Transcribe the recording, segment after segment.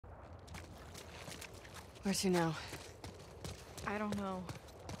Where to now? I don't know.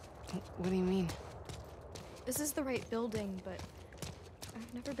 What do you mean? This is the right building, but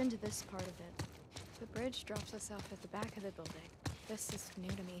I've never been to this part of it. The bridge drops us off at the back of the building. This is new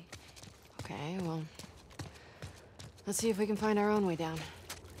to me. Okay, well, let's see if we can find our own way down.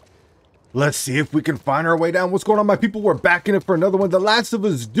 Let's see if we can find our way down. What's going on, my people? We're back in it for another one. The Last of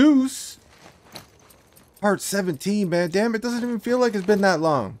Us Deuce. Part 17, man. Damn, it doesn't even feel like it's been that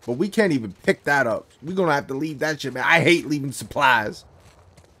long. But we can't even pick that up. We're going to have to leave that shit, man. I hate leaving supplies.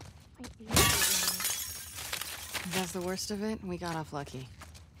 If that's the worst of it, we got off lucky.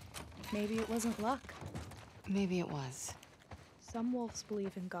 Maybe it wasn't luck. Maybe it was. Some wolves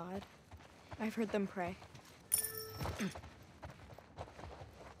believe in God. I've heard them pray.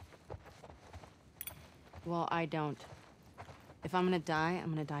 Well, I don't. If I'm gonna die, I'm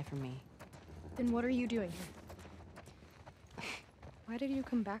gonna die for me. Then what are you doing here? Why did you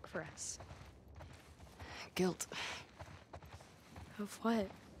come back for us? Guilt. Of what?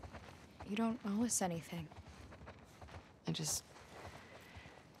 You don't owe us anything. I just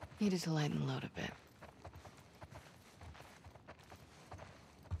needed to lighten the load a bit.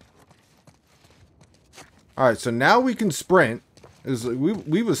 All right, so now we can sprint.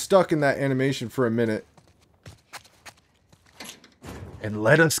 We was stuck in that animation for a minute. And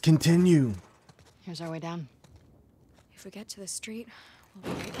let us continue. Here's our way down. If we get to the street,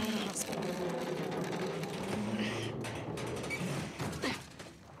 we'll be right by the hospital.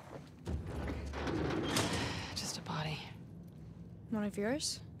 Just a body. One of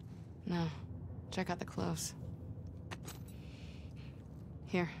yours? No. Check out the clothes.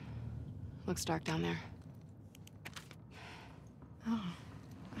 Here. Looks dark down there. Oh,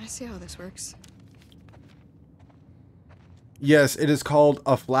 I see how this works. Yes, it is called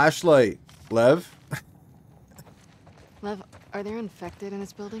a flashlight, Lev. Lev, are there infected in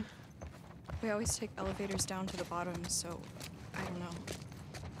this building? We always take elevators down to the bottom, so I don't know.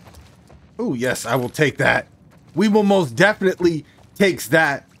 Oh, yes, I will take that. We will most definitely takes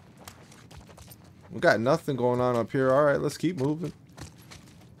that. We got nothing going on up here. All right, let's keep moving.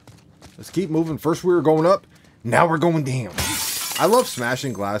 Let's keep moving. First we were going up. Now we're going down. I love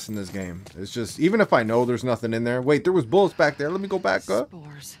smashing glass in this game. It's just, even if I know there's nothing in there. Wait, there was bullets back there. Let me go back up.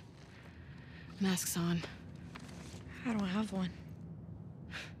 Spores. Masks on. I don't have one.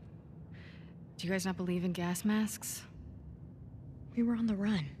 Do you guys not believe in gas masks? We were on the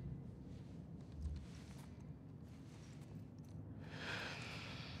run.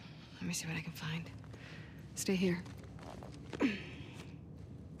 Let me see what I can find. Stay here.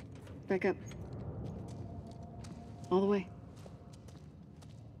 Back up. All the way.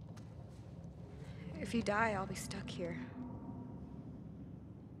 If you die, I'll be stuck here.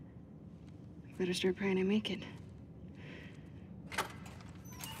 You better start praying I make it.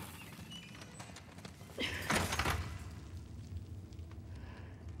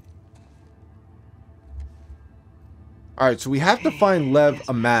 All right, so we have to find Lev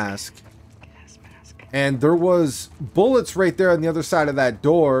a mask. Gas mask. And there was bullets right there on the other side of that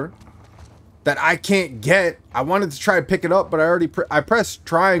door that I can't get. I wanted to try to pick it up, but I pressed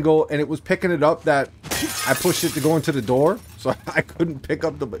triangle and it was picking it up that I pushed it to go into the door. So I couldn't pick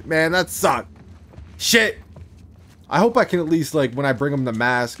up the... Man, that sucked. Shit. I hope I can at least, like, when I bring him the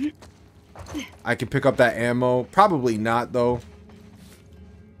mask, I can pick up that ammo. Probably not, though.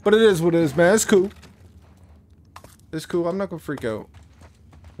 But it is what it is, man. It's cool. It's cool. I'm not going to freak out.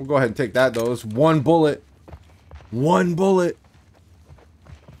 We'll go ahead and take that, though. It's one bullet. One bullet.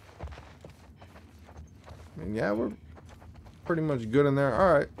 And yeah, we're pretty much good in there.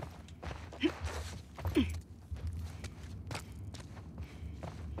 All right.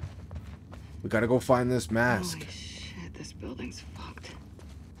 We gotta go find this mask. Holy shit, this building's fucked.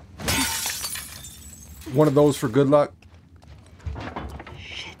 One of those for good luck.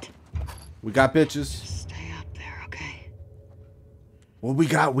 Shit. We got bitches. Just stay up there, okay? Well, we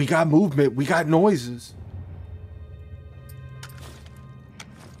got movement. We got noises.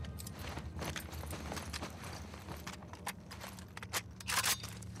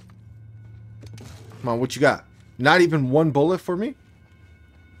 Come on, what you got? Not even one bullet for me?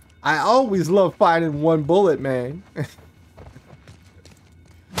 I always love finding one bullet, man.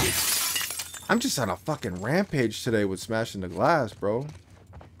 I'm just on a fucking rampage today with smashing the glass, bro.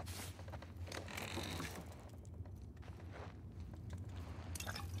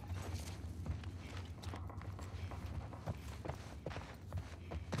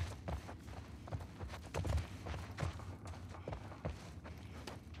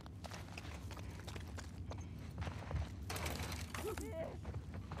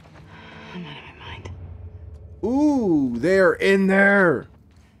 I'm out of my mind. Ooh, they're in there.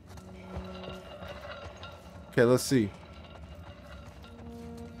 Okay, let's see.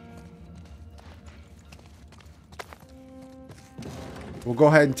 We'll go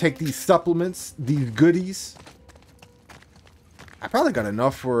ahead and take these supplements, these goodies. I probably got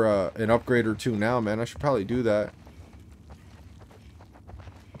enough for an upgrade or two now, man. I should probably do that.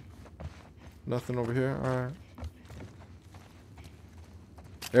 Nothing over here. All right.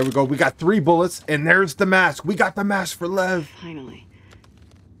 There we go. We got 3 bullets, and there's the mask. We got the mask for Lev. Finally.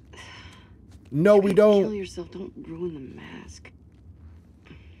 No, we don't. Kill yourself. Don't ruin the mask.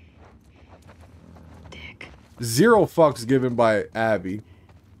 Dick. 0 fucks given by Abby.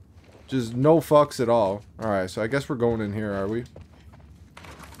 Just no fucks at all. Alright, so I guess we're going in here, are we?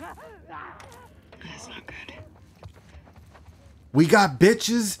 That's not good. We got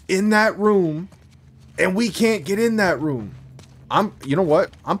bitches in that room, and we can't get in that room. You know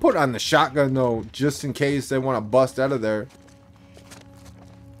what? I'm putting on the shotgun, though, just in case they want to bust out of there.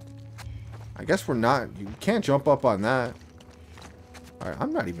 I guess we're not. You can't jump up on that. Alright,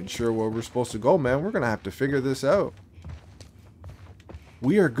 I'm not even sure where we're supposed to go, man. We're going to have to figure this out.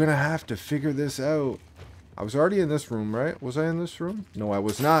 We are going to have to figure this out. I was already in this room, right? Was I in this room? No, I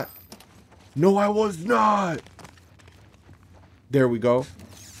was not. No, I was not. There we go.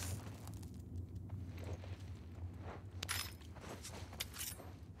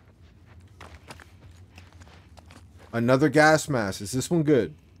 Another gas mask. Is this one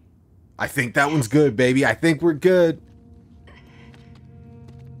good? I think that one's good, baby. I think we're good.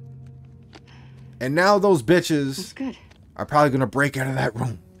 And now those bitches are probably going to break out of that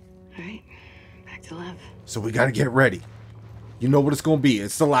room. Alright, back to Lev. So we got to get ready. You know what it's going to be.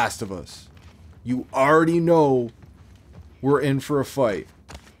 It's The Last of Us. You already know we're in for a fight.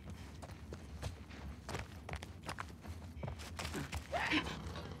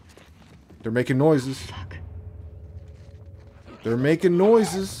 They're making noises. Fuck. They're making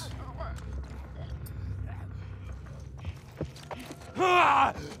noises.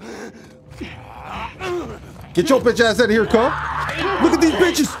 Get your bitch ass out of here, cuz. Look at these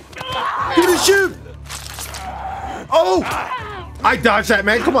bitches. Get this shit. Oh! I dodged that,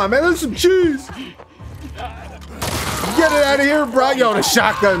 man. Come on, man. There's some cheese. Get it out of here, bro. Yo, the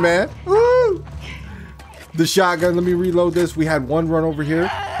shotgun, man. Woo! The shotgun. Let me reload this. We had one run over here.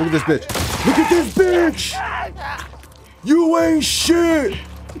 Look at this bitch. Look at this bitch. You ain't shit.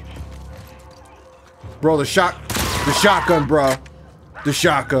 Bro, the shotgun, bro. The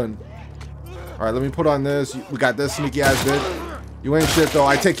shotgun. All right, let me put on this. We got this sneaky ass bitch. You ain't shit, though.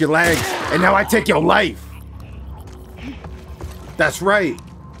 I take your legs, and now I take your life. That's right.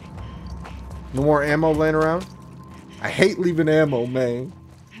 No more ammo laying around. I hate leaving ammo, man.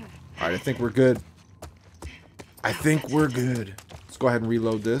 All right, I think we're good. I think we're good. Let's go ahead and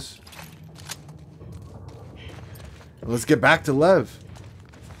reload this. And let's get back to Lev.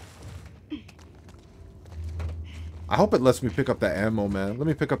 I hope it lets me pick up that ammo, man. Let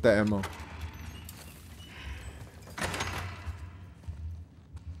me pick up that ammo.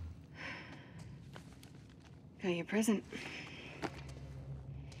 Got your present.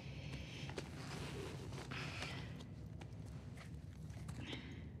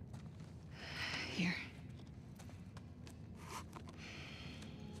 Here.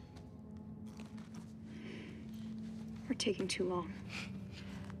 We're taking too long.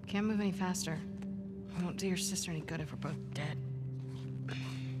 Can't move any faster. We won't do your sister any good if we're both dead.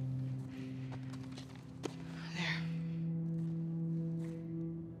 There.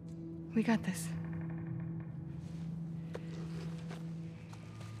 We got this.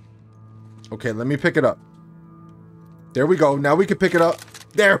 Okay, let me pick it up. There we go. Now we can pick it up.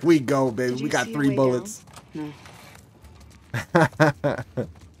 There we go, baby. We got 3 bullets. No.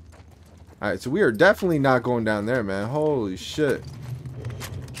 Alright, so we are definitely not going down there, man. Holy shit.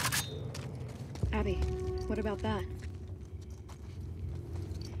 Abby, what about that?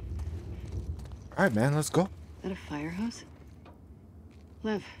 Alright, man. Let's go. Is that a fire hose?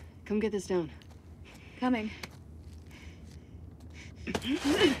 Lev, come get this down. Coming.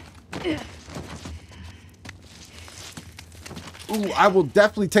 Ooh, I will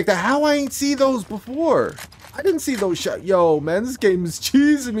definitely take that. How I ain't see those before? I didn't see those shot. Yo, man, this game is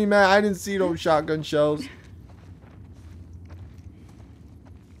cheesing me, man. I didn't see those shotgun shells.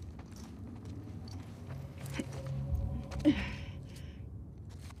 I'm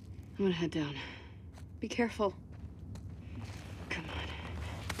gonna head down. Be careful. Come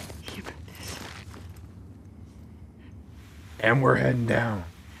on. You got this. And we're heading down.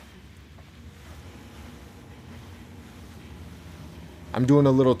 I'm doing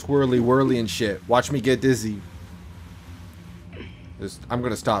a little twirly whirly and shit. Watch me get dizzy. I'm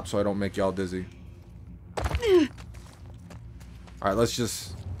gonna stop so I don't make y'all dizzy. All right, let's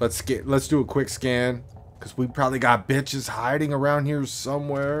do a quick scan. Because we probably got bitches hiding around here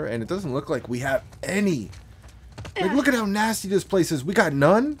somewhere. And it doesn't look like we have any. Like, look at how nasty this place is. We got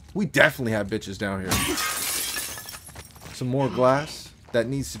none? We definitely have bitches down here. Some more glass that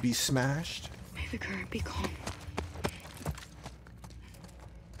needs to be smashed. May the current be calm.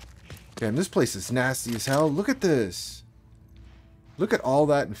 Damn, this place is nasty as hell. Look at this. Look at all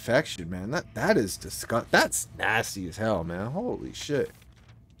that infection, man. That is disgusting. That's nasty as hell, man. Holy shit.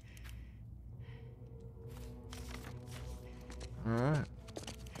 Alright.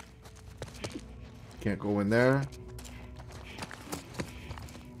 Can't go in there.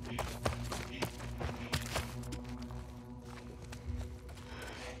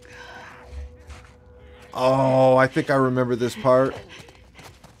 Oh, I think I remember this part.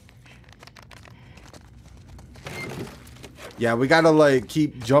 Yeah, we gotta like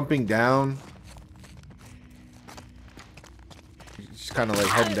keep jumping down. Just kind of like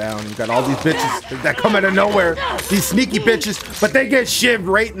heading down. We got all these bitches that come out of nowhere. These sneaky bitches, but they get shivved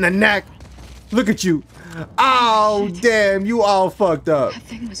right in the neck. Look at you. Oh, damn, you all fucked up. That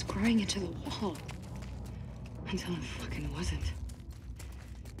thing was growing into the wall. Until it fucking wasn't.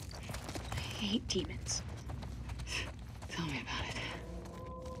 I hate demons. Tell me about it.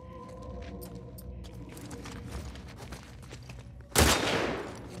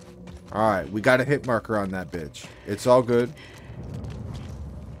 Alright, we got a hit marker on that bitch. It's all good.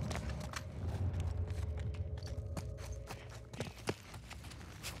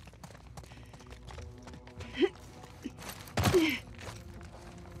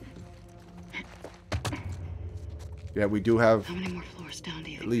 Yeah, we do have How many more floors down do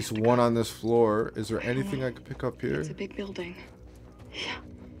you at think least one on this floor. Is there anything I could pick up here? It's a big building. Yeah.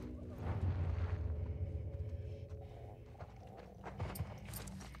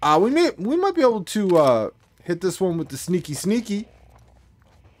 We might be able to hit this one with the sneaky.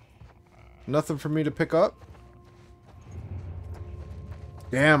 Nothing for me to pick up.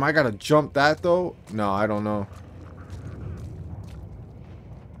 Damn, I gotta jump that though. No, I don't know.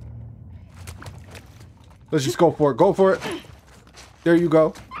 Let's just go for it. Go for it. There you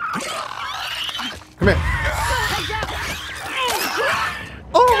go. Come here.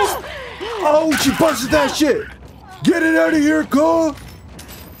 Oh! Oh, she busted that shit. Get it out of here, cuz.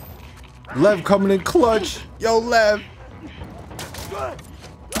 Lev coming in clutch. Yo, Lev.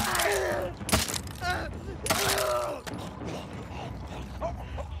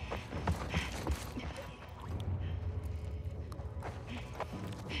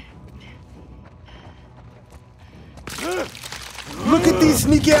 Look at these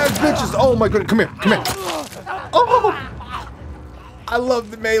sneaky ass bitches. Oh my goodness. Come here. Come here. Oh! I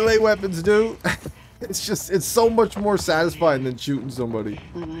love the melee weapons, dude. It's so much more satisfying than shooting somebody.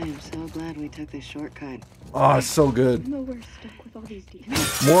 Well, I am so glad we took this shortcut. Oh, it's so good. No, we're stuck with all these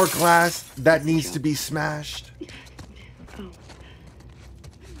demons. More glass that needs to be smashed. Oh.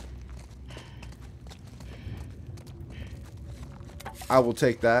 I will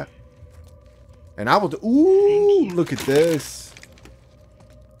take that. And I will do. Ooh, look at this.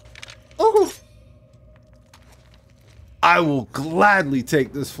 Oh. I will gladly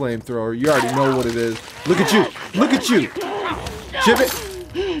take this flamethrower. You already know what it is. Look at you. Look at you. Chip it.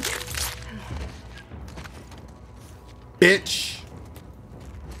 Bitch.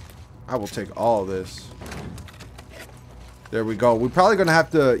 I will take all this. There we go. We're probably going to have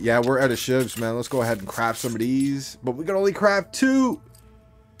to... Yeah, we're out of shivs, man. Let's go ahead and craft some of these. But we can only craft 2.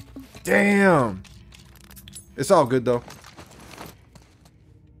 Damn. It's all good, though.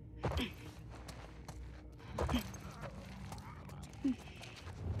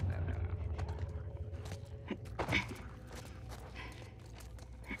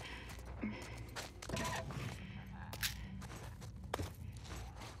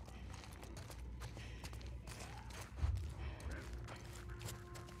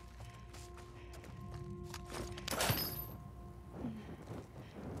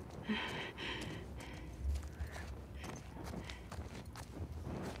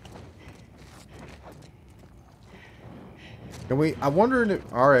 Can we? I wonder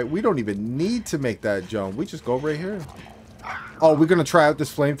if... Alright, we don't even need to make that jump. We just go right here. Oh, we're going to try out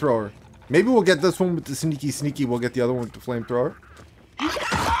this flamethrower. Maybe we'll get this one with the sneaky. We'll get the other one with the flamethrower.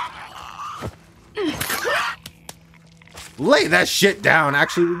 Lay that shit down.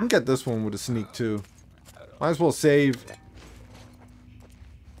 Actually, we can get this one with a sneak too. Might as well save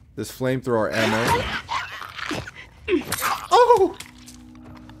this flamethrower ammo. Oh!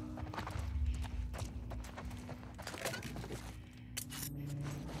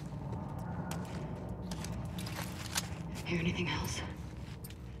 Hear anything else?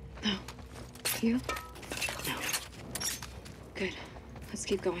 No. You? No. Good. Let's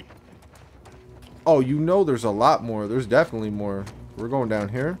keep going. Oh, you know there's a lot more. There's definitely more. We're going down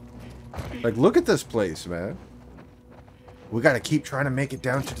here. Like, look at this place, man. We gotta keep trying to make it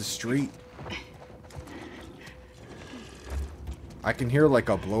down to the street. I can hear like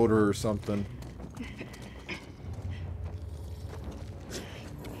a bloater or something.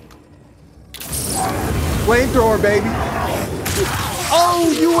 Flamethrower, baby.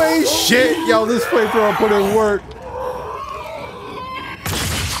 Oh, you ain't shit. Yo, this flamethrower put in work.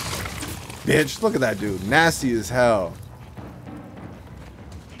 Bitch, look at that dude. Nasty as hell.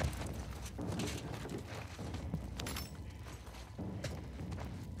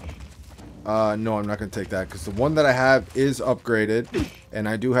 No, I'm not going to take that because the one that I have is upgraded and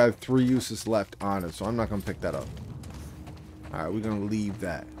I do have 3 uses left on it, so I'm not going to pick that up. Alright, we're going to leave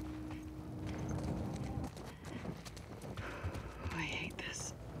that. I hate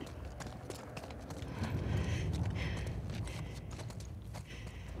this.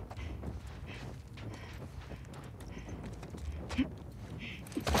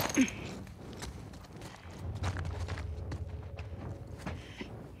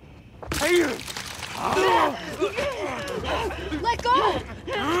 Let go!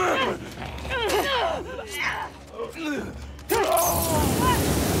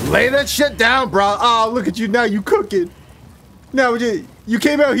 Lay that shit down, bro. Oh, look at you now. You cooking. Now you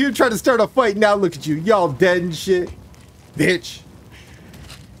came out here trying to start a fight. Now look at you. Y'all dead and shit. Bitch.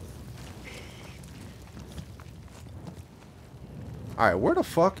 Alright, where the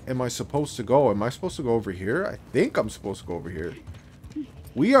fuck am I supposed to go? Am I supposed to go over here? I think I'm supposed to go over here.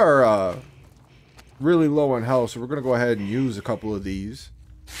 We are really low on health, so we're going to go ahead and use a couple of these.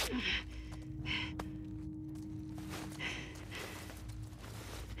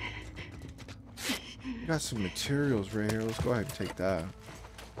 We got some materials right here. Let's go ahead and take that.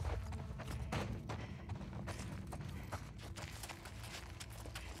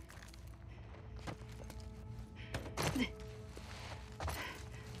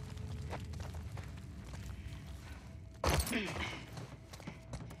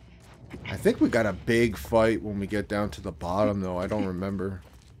 I think we got a big fight when we get down to the bottom, though. I don't remember.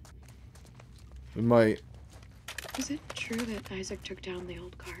 We might. Is it true that Isaac took down the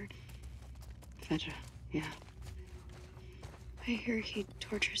old guard? Fedra, yeah. I hear he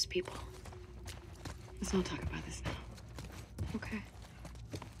tortures people. Let's not talk about this now. Okay.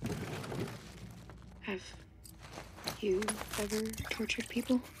 Have you ever tortured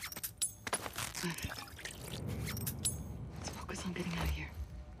people? Let's focus on getting out of here.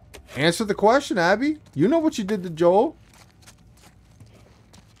 Answer the question, Abby. You know what you did to Joel.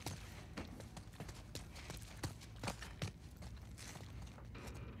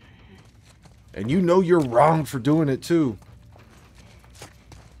 And you know you're wrong for doing it too.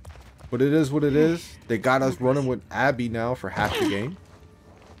 But it is what it is. They got us running with Abby now for half the game.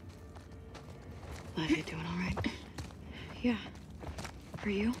 Lev, you doing all right? Yeah. Are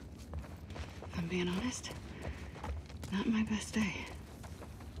you? If I'm being honest, not my best day.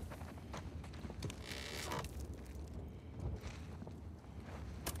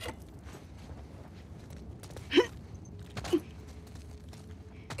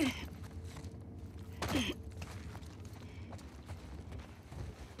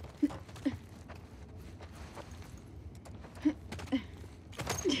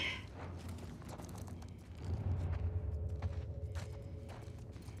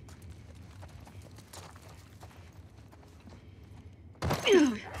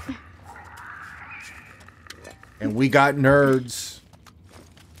 And we got nerds.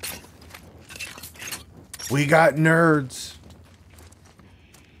 We got nerds.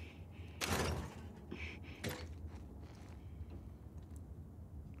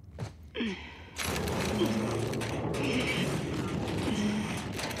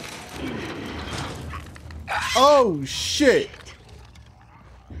 Oh, shit.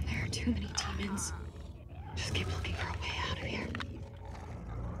 There are too many demons. Just keep looking for a way out of here.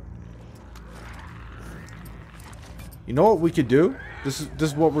 You know what we could do? This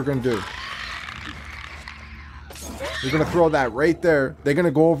is what we're gonna do. We're gonna throw that right there. They're gonna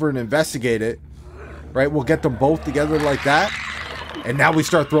go over and investigate it. Right? We'll get them both together like that. And now we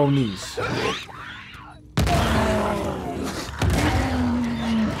start throwing these.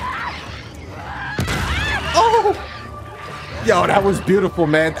 Oh! Yo, that was beautiful,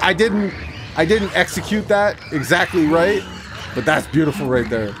 man. I didn't execute that exactly right, but that's beautiful right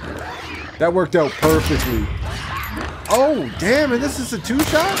there. That worked out perfectly. Oh, damn, and this is a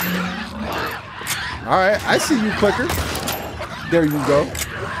 2-shot? Alright, I see you, clicker. There you go.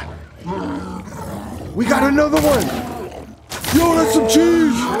 We got another one! Yo, that's some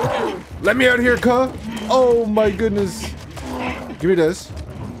cheese! Let me out here, cuh. Oh, my goodness. Give me this.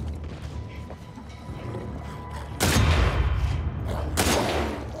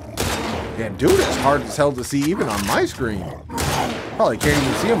 Damn, dude, it's hard as hell to see even on my screen. Probably can't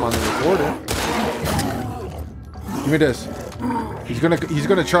even see him on the recording. Give me this. He's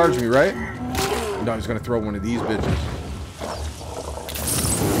gonna charge me, right? No, he's gonna throw one of these bitches.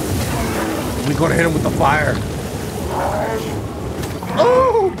 We're gonna hit him with the fire.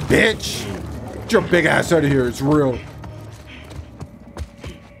 Oh, bitch! Get your big ass out of here. It's real.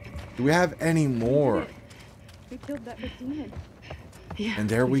 Do we have any more? We killed that big demon. Yeah. And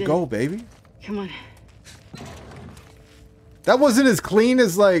there we go, baby. Come on. That wasn't as clean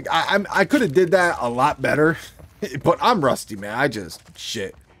as like I could have did that a lot better. But I'm rusty, man. I just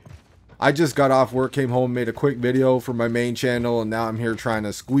got off work, came home, made a quick video for my main channel, and now I'm here trying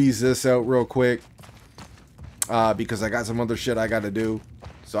to squeeze this out real quick. Because I got some other shit I gotta do.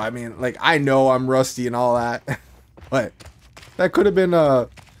 So I mean, like, I know I'm rusty and all that. But that could have been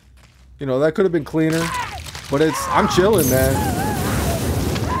you know, that could have been cleaner. But I'm chilling, man.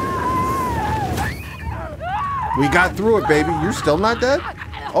 We got through it, baby. You're still not dead?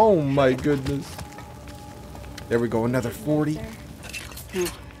 Oh my goodness. There we go, another 40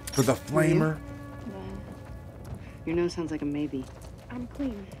 for the flamer. Your nose sounds like a maybe. I'm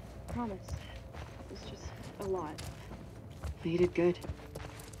clean. Promise. It's just a lot. You did good.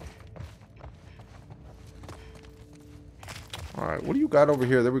 All right, what do you got over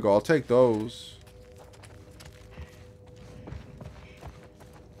here? There we go. I'll take those.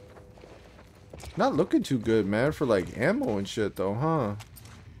 Not looking too good, man, for like ammo and shit though, huh? All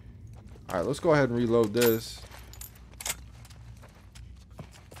right, let's go ahead and reload this.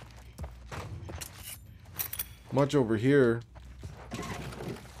 Much over here.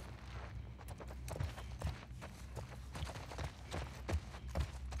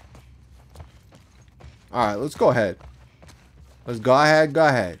 All right, let's go ahead. Let's go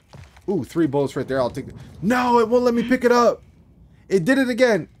ahead. Ooh, 3 bullets right there. I'll take it. No, it won't let me pick it up. It did it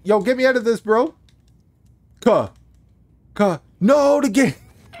again. Yo, get me out of this, bro. No, the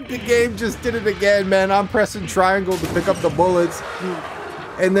game just did it again, man. I'm pressing triangle to pick up the bullets.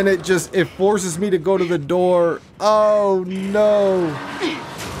 And then it forces me to go to the door. Oh, no.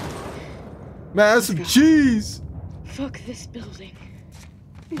 Man, that's some cheese. Fuck this building.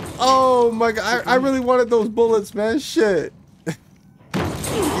 Oh, my God. I really wanted those bullets, man. Shit.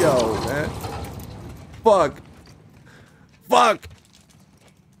 Yo, man. Fuck.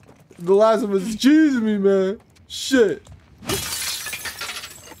 The last of us is cheesing me, man. Shit.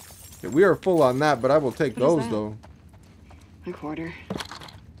 Yeah, we are full on that, but I will take those, though. A quarter.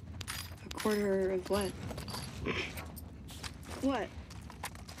 A quarter of what? What?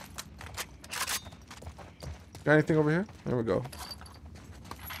 Got anything over here? There we go.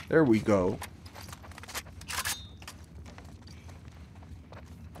 There we go.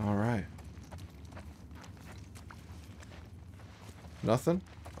 All right. Nothing?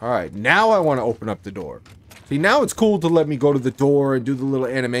 All right. Now I want to open up the door. See, now it's cool to let me go to the door and do the little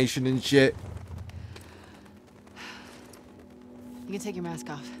animation and shit. You can take your mask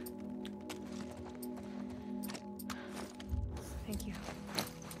off. Thank you.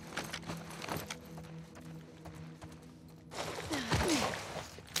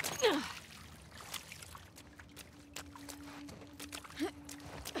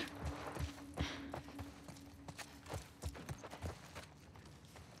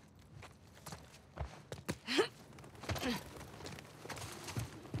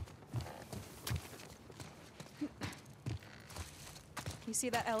 You see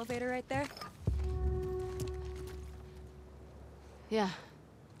that elevator right there? Yeah.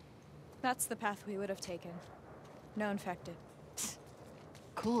 That's the path we would have taken. No infected.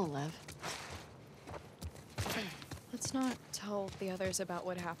 Cool, Lev. Let's not tell the others about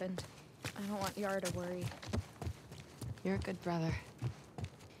what happened. I don't want Yara to worry. You're a good brother.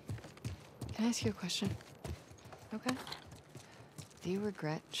 Can I ask you a question? Okay? Do you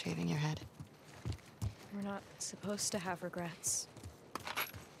regret shaving your head? We're not supposed to have regrets.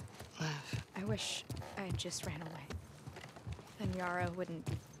 Lev. I wish I had just ran away. Then Yara wouldn't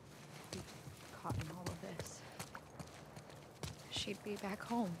be caught in all of this. She'd be back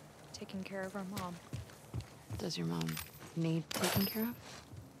home, taking care of our mom. Does your mom need taken care of?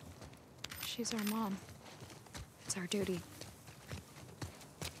 She's our mom. It's our duty.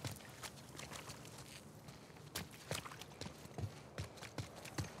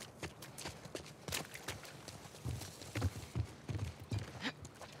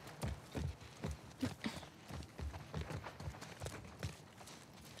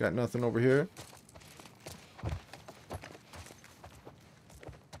 Got nothing over here.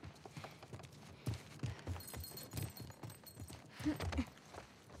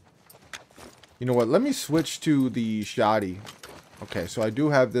 You know what? Let me switch to the shoddy. Okay, so I do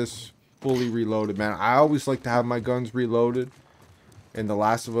have this fully reloaded, man. I always like to have my guns reloaded in The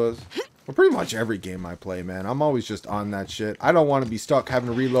Last of Us. Well, pretty much every game I play, man. I'm always just on that shit. I don't want to be stuck having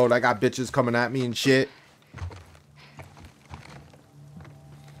to reload. I got bitches coming at me and shit.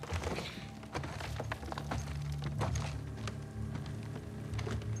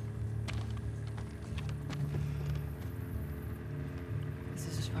 This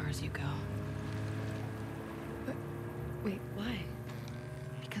is as far as you go. But, wait, why?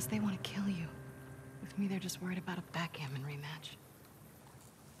 Because they want to kill you. With me, they're just worried about a backgammon rematch.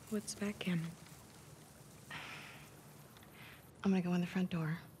 What's backgammon? I'm gonna go in the front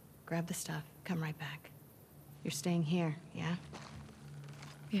door, grab the stuff, come right back. You're staying here, yeah?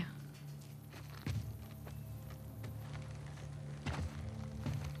 Yeah.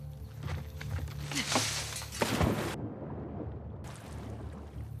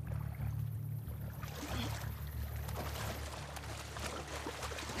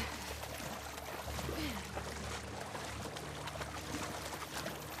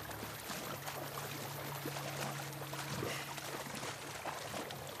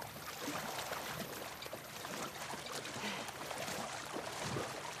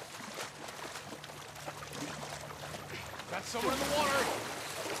 Got someone in the water!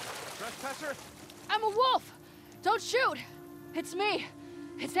 Trespasser? I'm a wolf! Don't shoot! It's me!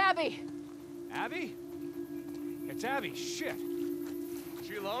 It's Abby! Abby? It's Abby, shit!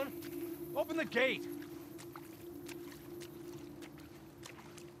 She alone? Open the gate!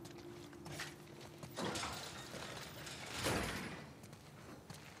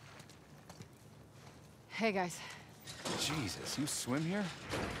 Hey, guys. Jesus, you swim here?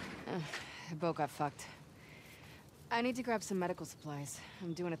 The boat got fucked. I need to grab some medical supplies.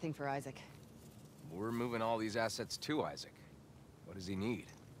 I'm doing a thing for Isaac. We're moving all these assets to Isaac. What does he need?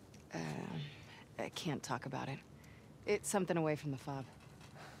 I can't talk about it. It's something away from the fob.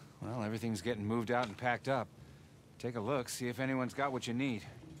 Well, everything's getting moved out and packed up. Take a look, see if anyone's got what you need.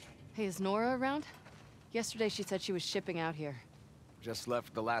 Hey, is Nora around? Yesterday she said she was shipping out here. Just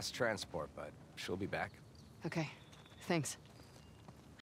left the last transport, but she'll be back. Okay, thanks.